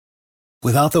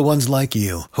Without the ones like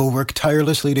you, who work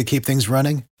tirelessly to keep things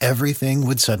running, everything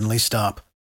would suddenly stop.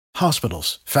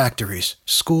 Hospitals, factories,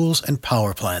 schools, and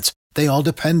power plants, they all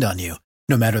depend on you.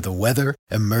 No matter the weather,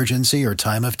 emergency, or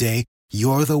time of day,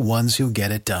 you're the ones who get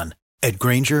it done. At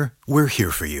Grainger, we're here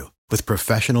for you with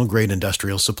professional-grade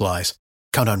industrial supplies.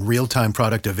 Count on real-time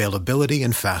product availability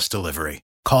and fast delivery.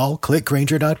 Call, click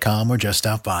Grainger.com, or just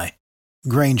stop by.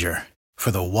 Grainger, for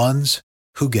the ones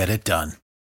who get it done.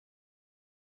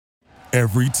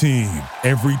 Every team,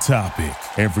 every topic,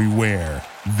 everywhere.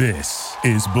 This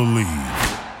is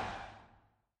Believe.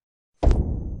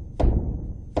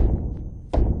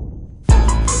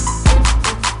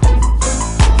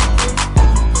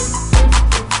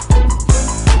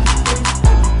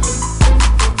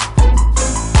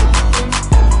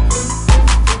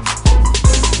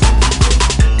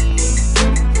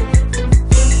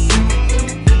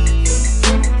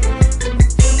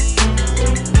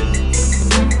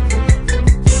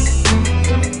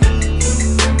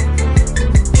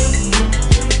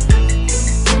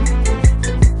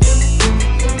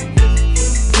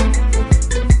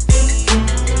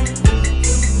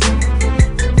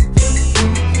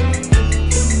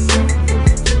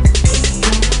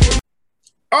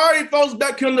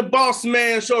 Back on the Boss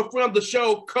Man Show, friend of the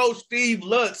show, Coach Steve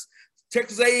Lutz,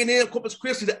 Texas A&M, Corpus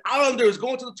Christi, the Islanders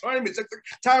going to the tournament,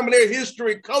 time of their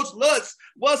history. Coach Lutz,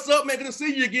 what's up, man? Good to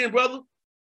see you again, brother.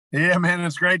 Yeah, man,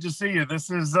 it's great to see you. This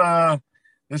is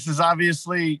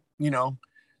obviously,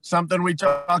 something we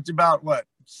talked about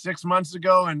 6 months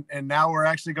ago, and now we're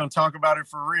actually going to talk about it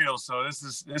for real. So this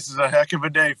is a heck of a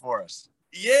day for us.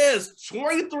 Yes,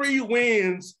 23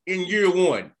 wins in year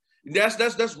one.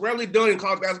 That's rarely done in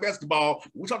college basketball.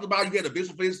 We talked about you had a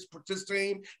vision for this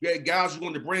team. You had guys you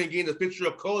wanted to bring in the picture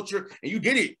of culture, and you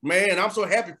did it, man. I'm so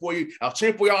happy for you. I'll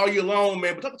cheer for you all year long,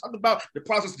 man. But talk about the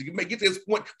process to get to this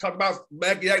point. Talk about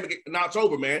back in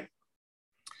October, man.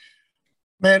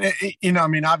 Man,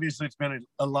 obviously it's been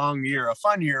a long year, a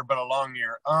fun year, but a long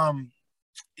year. I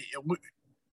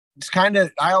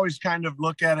always kind of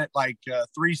look at it like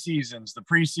 3 seasons: the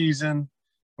preseason,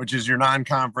 which is your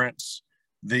non-conference,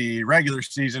 the regular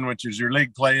season, which is your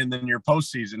league play, and then your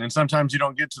postseason. And sometimes you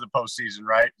don't get to the postseason,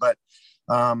 right? But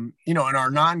in our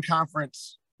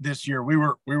non-conference this year, we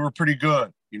were pretty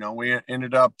good. We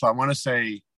ended up, I want to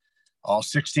say, all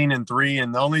 16-3,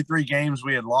 and the only 3 games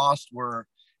we had lost were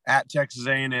at Texas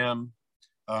A&M,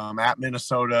 at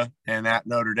Minnesota, and at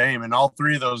Notre Dame. And all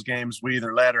 3 of those games we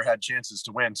either led or had chances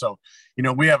to win. So,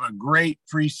 we have a great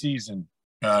preseason,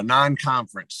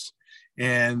 non-conference.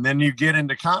 And then you get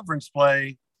into conference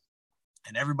play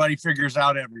and everybody figures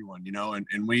out everyone,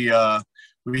 and we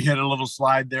hit a little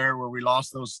slide there where we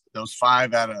lost those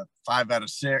 5 out of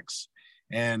 6,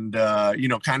 and,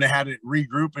 kind of had to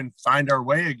regroup and find our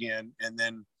way again. And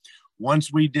then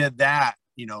once we did that,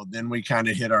 then we kind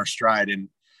of hit our stride. And,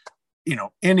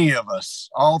 any of us,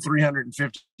 all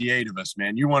 358 of us,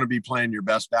 man, you want to be playing your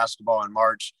best basketball in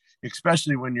March,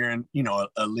 especially when you're in,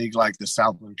 a league like the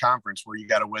Southland Conference where you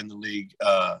got to win the league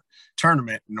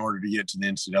tournament in order to get to the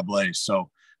NCAA.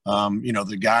 So,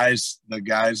 the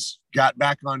guys got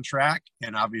back on track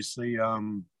and obviously,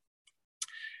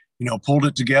 pulled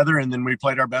it together. And then we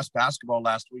played our best basketball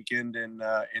last weekend in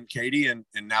Katy. And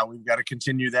now we've got to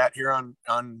continue that here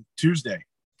on Tuesday.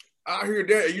 I hear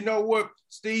that. You know what,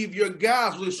 Steve, your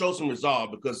guys really showed some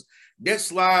resolve, because that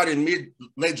slide in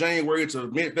late January to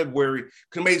mid-February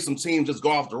could make some teams just go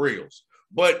off the rails.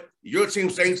 But your team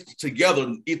stays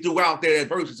together throughout that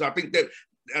adversity. So I think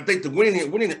the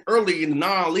winning early in the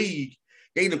non-league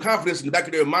gave them confidence in the back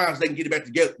of their minds they can get it back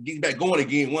together, get it back going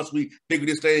again once we figure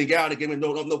this thing out. Again,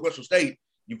 no question state.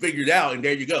 You figure it out, and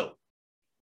there you go.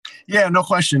 Yeah, no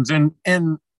questions. And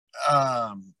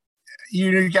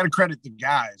you got to credit the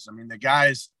guys. I mean, the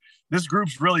guys, this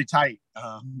group's really tight.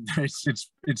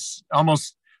 It's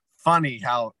almost funny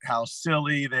how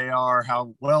silly they are,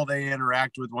 how well they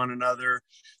interact with one another.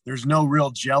 There's no real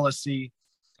jealousy.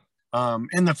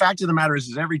 And the fact of the matter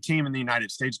is every team in the United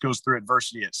States goes through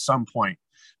adversity at some point.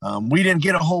 We didn't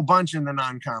get a whole bunch in the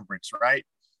non-conference, right?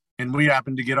 And we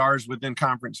happened to get ours within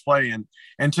conference play.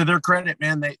 And to their credit,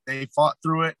 man, they fought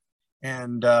through it.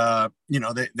 And,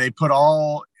 they put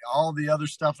all the other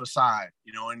stuff aside,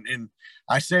 and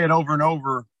I say it over and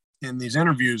over in these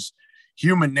interviews,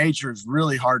 human nature is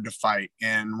really hard to fight.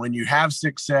 And when you have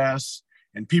success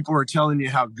and people are telling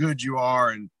you how good you are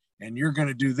and you're going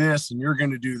to do this and you're going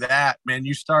to do that, man,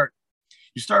 you start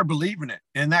believing it.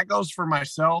 And that goes for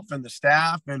myself and the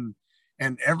staff and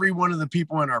every one of the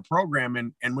people in our program.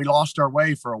 And we lost our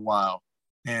way for a while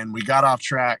and we got off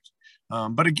track.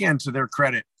 But again, to their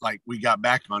credit, like we got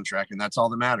back on track, and that's all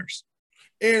that matters.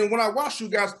 And when I watch you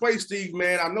guys play, Steve,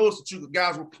 man, I noticed that you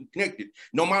guys were connected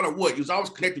no matter what. You was always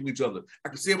connected with each other. I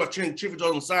can see about cheering each other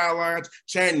on the sidelines,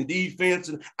 chatting defense,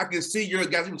 and I can see your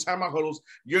guys, even timeout huddles,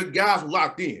 your guys were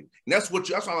locked in. And that's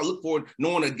what I look for,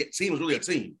 knowing a team is really a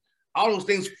team. All those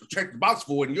things check the box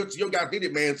for it, and your guys did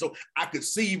it, man. So I could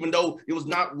see, even though it was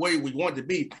not where we wanted to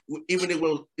be, even if it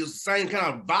was the same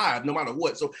kind of vibe, no matter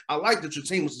what. So I like that your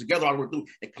team was together all the way through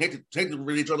and connected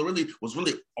with each other. Really was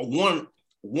really a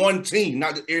one team,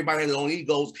 not that everybody had their own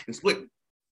egos and split.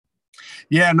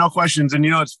 Yeah, no questions. And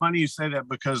it's funny you say that,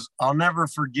 because I'll never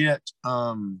forget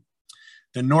the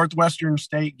Northwestern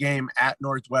State game at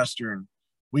Northwestern.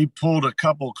 We pulled a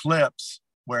couple clips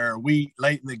where late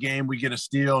in the game, we get a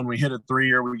steal and we hit a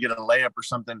three, or we get a layup or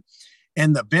something,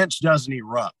 and the bench doesn't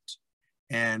erupt.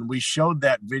 And we showed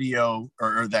that video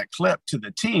or that clip to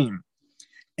the team.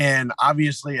 And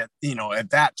obviously at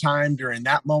that time, during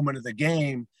that moment of the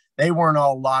game, they weren't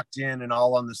all locked in and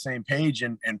all on the same page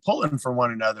and pulling for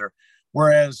one another.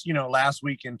 Whereas, last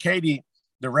week in Katy,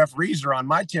 the referees are on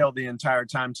my tail the entire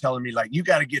time, telling me, like, you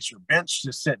got to get your bench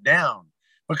to sit down,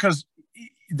 because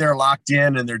they're locked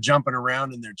in and they're jumping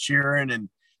around and they're cheering and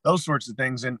those sorts of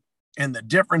things. And the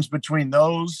difference between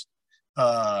those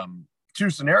two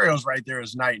scenarios right there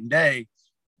is night and day,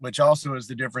 which also is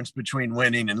the difference between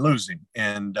winning and losing.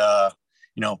 And,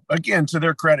 again, to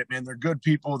their credit, man, they're good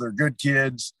people. They're good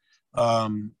kids.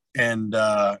 And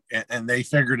they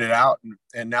figured it out,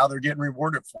 and now they're getting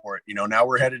rewarded for it. Now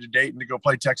we're headed to Dayton to go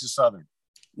play Texas Southern.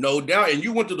 No doubt. And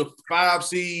you went to the 5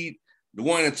 seed, the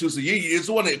 1 and 2 seed. It's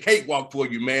one a cakewalk for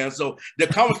you, man. So the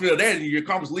accomplishment of that in your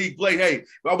conference league play, hey,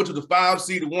 I went to the 5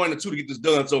 seed, the 1 and 2 to get this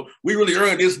done. So we really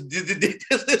earned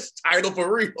this title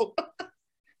for real.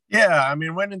 Yeah, I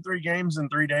mean, winning 3 games in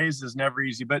 3 days is never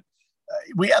easy, but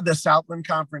we had the Southland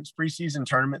Conference preseason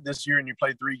tournament this year, and you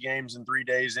played 3 games in 3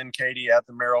 days in Katy at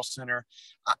the Merrill Center.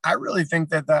 I really think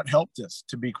that helped us,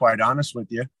 to be quite honest with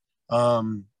you.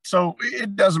 So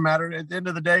it doesn't matter. At the end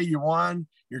of the day, you won.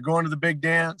 You're going to the big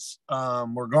dance.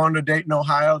 We're going to Dayton,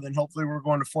 Ohio. Then hopefully we're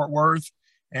going to Fort Worth.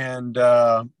 And,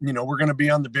 we're going to be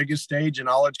on the biggest stage in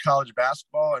all of college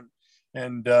basketball.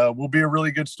 And we'll be a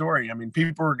really good story. I mean,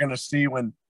 people are going to see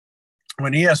when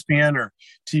ESPN or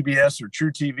TBS or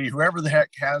True TV, whoever the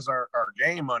heck has our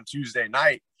game on Tuesday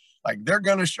night, like, they're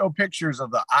going to show pictures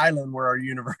of the island where our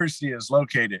university is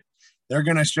located. They're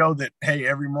going to show that, hey,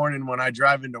 every morning when I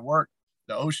drive into work,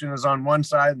 the ocean is on one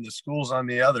side and the school's on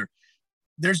the other.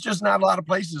 There's just not a lot of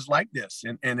places like this.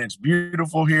 And it's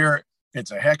beautiful here.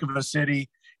 It's a heck of a city.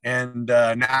 And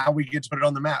now we get to put it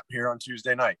on the map here on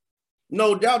Tuesday night.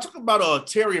 No doubt. Talk about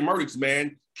Terry Murdix,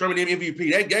 man. Sherman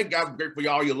MVP. That guy's great for you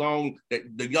all year long.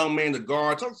 The young man, the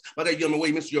guard. Talk about that young man,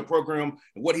 way Mr. Your program,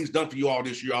 and what he's done for you all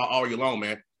this year, all year long,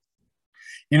 man.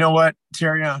 You know what?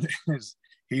 Terry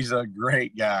he's a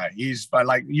great guy. He's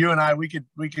like you and I, we could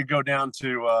go down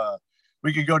to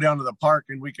the park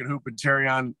and we could hoop with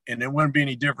Terrion, and it wouldn't be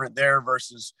any different there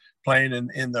versus playing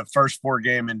in the first 4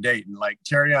 game in Dayton. Like,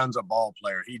 Terrion's a ball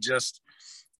player. He just,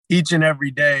 each and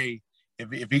every day,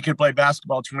 if he could play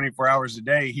basketball 24 hours a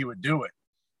day, he would do it.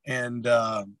 And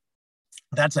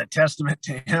that's a testament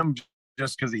to him,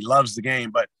 just because he loves the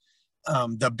game. But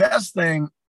the best thing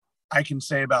I can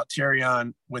say about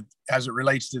Terrion as it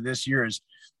relates to this year is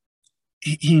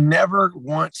he never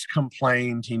once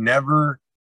complained. He never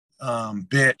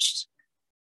bitched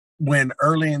when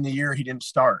early in the year he didn't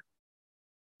start.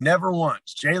 Never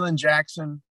once. Jalen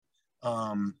Jackson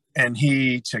and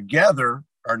he together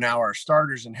are now our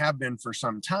starters and have been for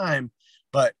some time.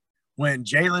 But when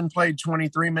Jalen played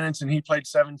 23 minutes and he played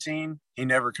 17, he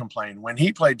never complained. When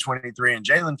he played 23 and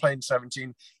Jalen played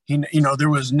 17, there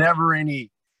was never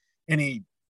any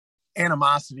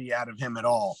animosity out of him at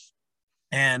all.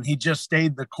 And he just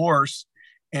stayed the course.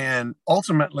 And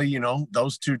ultimately,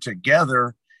 those two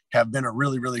together have been a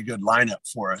really, really good lineup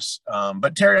for us.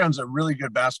 But Terrion's a really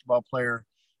good basketball player.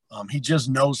 He just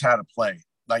knows how to play.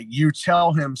 Like, you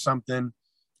tell him something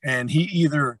and he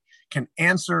either can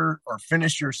answer or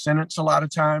finish your sentence a lot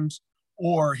of times,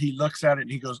 or he looks at it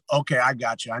and he goes, okay, I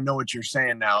got you. I know what you're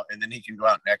saying now. And then he can go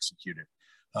out and execute it.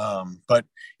 But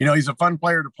he's a fun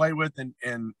player to play with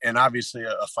and obviously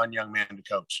a fun young man to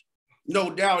coach.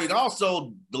 No doubt. And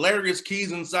also, Delarius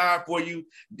Keys inside for you,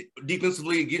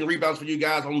 defensively, getting rebounds for you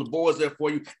guys on the boards there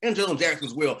for you, and Jalen Jackson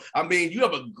as well. I mean, you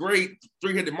have a great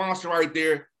 3-headed monster right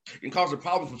there and causing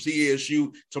problems for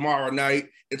CSU tomorrow night.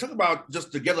 And talk about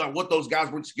just together what those guys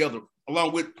bring together,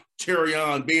 along with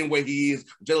Terrion being where he is,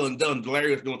 Jalen Dunn,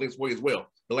 Delarius doing things for you as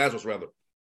well. DeLazarus, rather.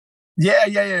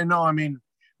 Yeah. No, I mean,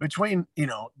 between,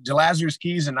 DeLazarus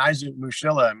Keys and Isaac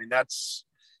Mushila, I mean, that's,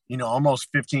 almost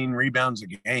 15 rebounds a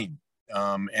game.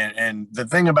 And the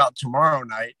thing about tomorrow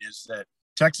night is that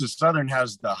Texas Southern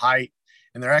has the height,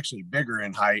 and they're actually bigger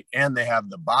in height, and they have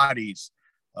the bodies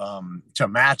to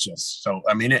match us. So,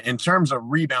 I mean, in terms of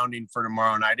rebounding for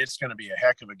tomorrow night, it's going to be a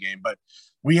heck of a game. But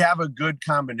we have a good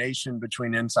combination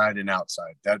between inside and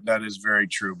outside. That is very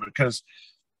true, because,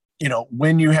 you know,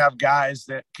 when you have guys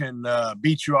that can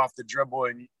beat you off the dribble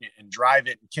and drive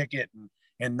it and kick it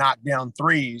and knock down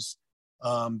threes,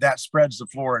 that spreads the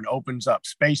floor and opens up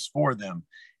space for them.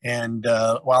 And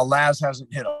while Laz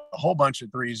hasn't hit a whole bunch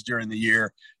of threes during the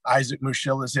year, Isaac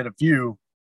Mushil has hit a few.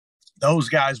 Those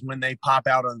guys, when they pop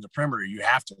out on the perimeter, you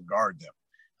have to guard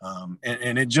them.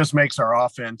 And it just makes our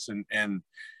offense and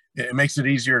it makes it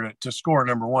easier to score,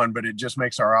 number one, but it just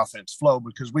makes our offense flow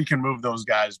because we can move those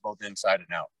guys both inside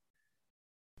and out.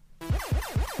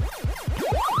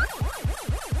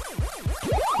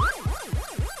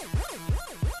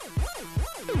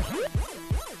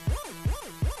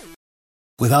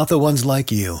 Without the ones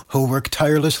like you, who work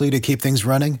tirelessly to keep things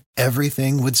running,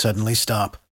 everything would suddenly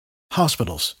stop.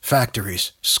 Hospitals,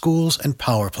 factories, schools, and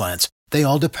power plants, they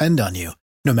all depend on you.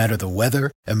 No matter the weather,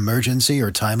 emergency,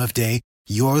 or time of day,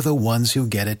 you're the ones who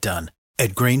get it done.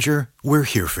 At Grainger, we're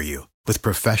here for you with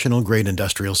professional-grade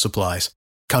industrial supplies.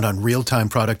 Count on real-time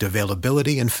product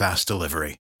availability and fast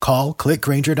delivery. Call, click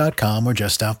Grainger.com, or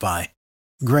just stop by.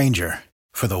 Grainger,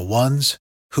 for the ones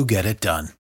who get it done.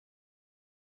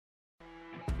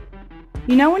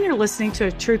 You know when you're listening to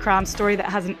a true crime story that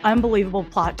has an unbelievable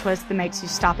plot twist that makes you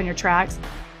stop in your tracks?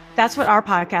 That's what our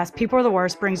podcast, People Are the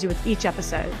Worst, brings you with each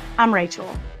episode. I'm Rachel.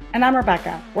 And I'm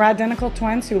Rebecca. We're identical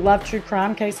twins who love true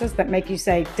crime cases that make you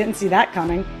say, didn't see that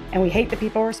coming, and we hate the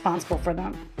people responsible for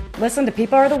them. Listen to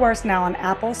People Are the Worst now on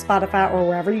Apple, Spotify, or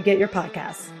wherever you get your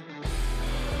podcasts.